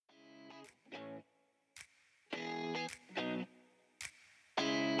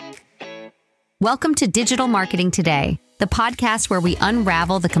Welcome to Digital Marketing Today, the podcast where we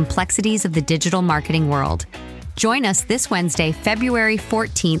unravel the complexities of the digital marketing world. Join us this Wednesday, February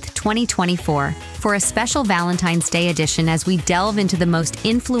 14th, 2024, for a special Valentine's Day edition as we delve into the most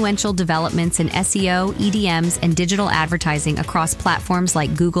influential developments in SEO, EDMs, and digital advertising across platforms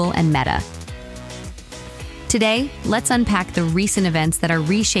like Google and Meta. Today, let's unpack the recent events that are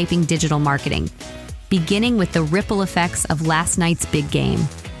reshaping digital marketing, beginning with the ripple effects of last night's big game.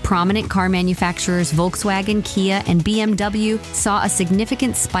 Prominent car manufacturers Volkswagen, Kia, and BMW saw a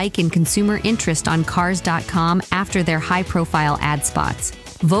significant spike in consumer interest on Cars.com after their high-profile ad spots.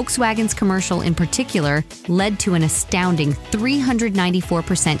 Volkswagen's commercial in particular led to an astounding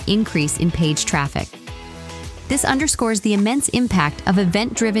 394% increase in page traffic. This underscores the immense impact of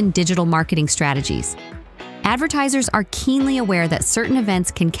event-driven digital marketing strategies. Advertisers are keenly aware that certain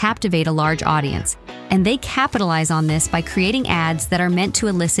events can captivate a large audience, and they capitalize on this by creating ads that are meant to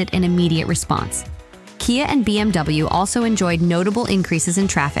elicit an immediate response. Kia and BMW also enjoyed notable increases in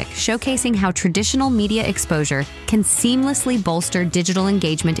traffic, showcasing how traditional media exposure can seamlessly bolster digital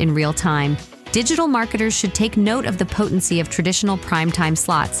engagement in real time. Digital marketers should take note of the potency of traditional primetime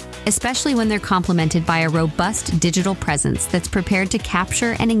slots, especially when they're complemented by a robust digital presence that's prepared to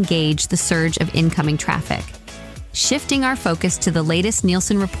capture and engage the surge of incoming traffic. Shifting our focus to the latest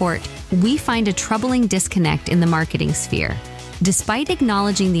Nielsen report, we find a troubling disconnect in the marketing sphere. Despite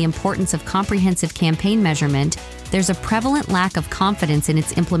acknowledging the importance of comprehensive campaign measurement, there's a prevalent lack of confidence in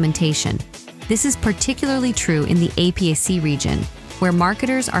its implementation. This is particularly true in the APAC region, where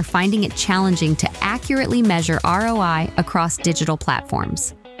marketers are finding it challenging to accurately measure ROI across digital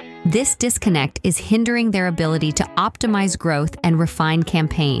platforms. This disconnect is hindering their ability to optimize growth and refine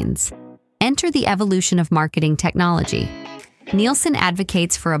campaigns. Enter the evolution of marketing technology. Nielsen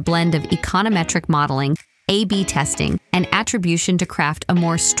advocates for a blend of econometric modeling, A/B testing, and attribution to craft a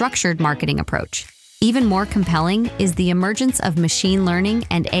more structured marketing approach. Even more compelling is the emergence of machine learning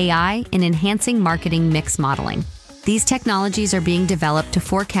and AI in enhancing marketing mix modeling. These technologies are being developed to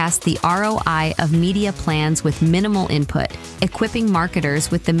forecast the ROI of media plans with minimal input, equipping marketers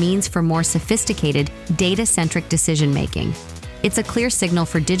with the means for more sophisticated, data-centric decision-making. It's a clear signal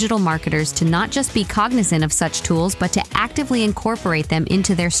for digital marketers to not just be cognizant of such tools, but to actively incorporate them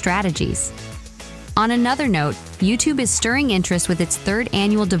into their strategies. On another note, YouTube is stirring interest with its third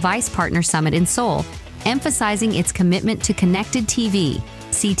annual Device Partner Summit in Seoul, emphasizing its commitment to connected TV,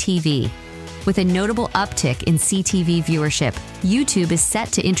 CTV. With a notable uptick in CTV viewership, YouTube is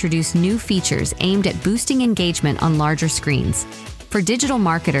set to introduce new features aimed at boosting engagement on larger screens. For digital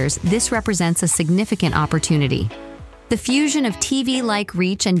marketers, this represents a significant opportunity. The fusion of TV-like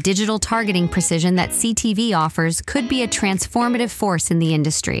reach and digital targeting precision that CTV offers could be a transformative force in the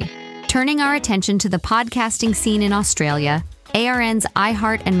industry. Turning our attention to the podcasting scene in Australia, ARN's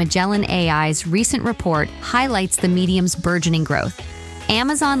iHeart and Magellan AI's recent report highlights the medium's burgeoning growth.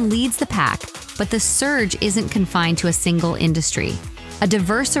 Amazon leads the pack, but the surge isn't confined to a single industry. A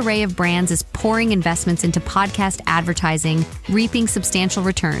diverse array of brands is pouring investments into podcast advertising, reaping substantial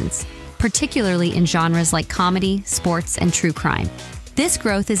returns, particularly in genres like comedy, sports, and true crime. This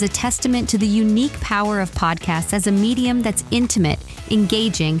growth is a testament to the unique power of podcasts as a medium that's intimate,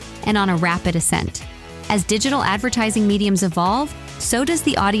 engaging, and on a rapid ascent. As digital advertising mediums evolve, so does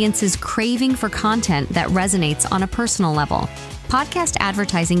the audience's craving for content that resonates on a personal level. Podcast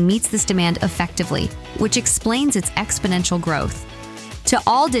advertising meets this demand effectively, which explains its exponential growth. To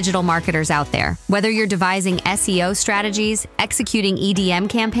all digital marketers out there, whether you're devising SEO strategies, executing EDM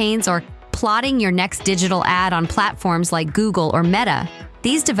campaigns, or plotting your next digital ad on platforms like Google or Meta,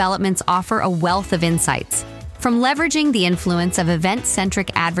 these developments offer a wealth of insights. From leveraging the influence of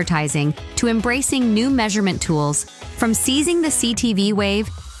event-centric advertising to embracing new measurement tools, from seizing the CTV wave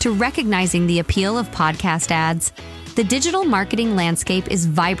to recognizing the appeal of podcast ads, the digital marketing landscape is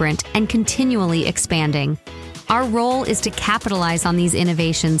vibrant and continually expanding. Our role is to capitalize on these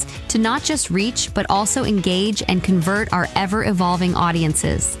innovations to not just reach, but also engage and convert our ever-evolving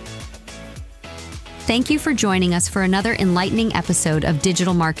audiences. Thank you for joining us for another enlightening episode of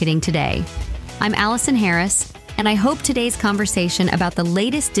Digital Marketing Today. I'm Allison Harris, and I hope today's conversation about the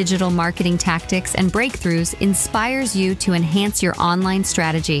latest digital marketing tactics and breakthroughs inspires you to enhance your online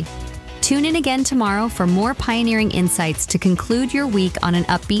strategy. Tune in again tomorrow for more pioneering insights to conclude your week on an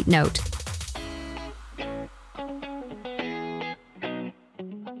upbeat note.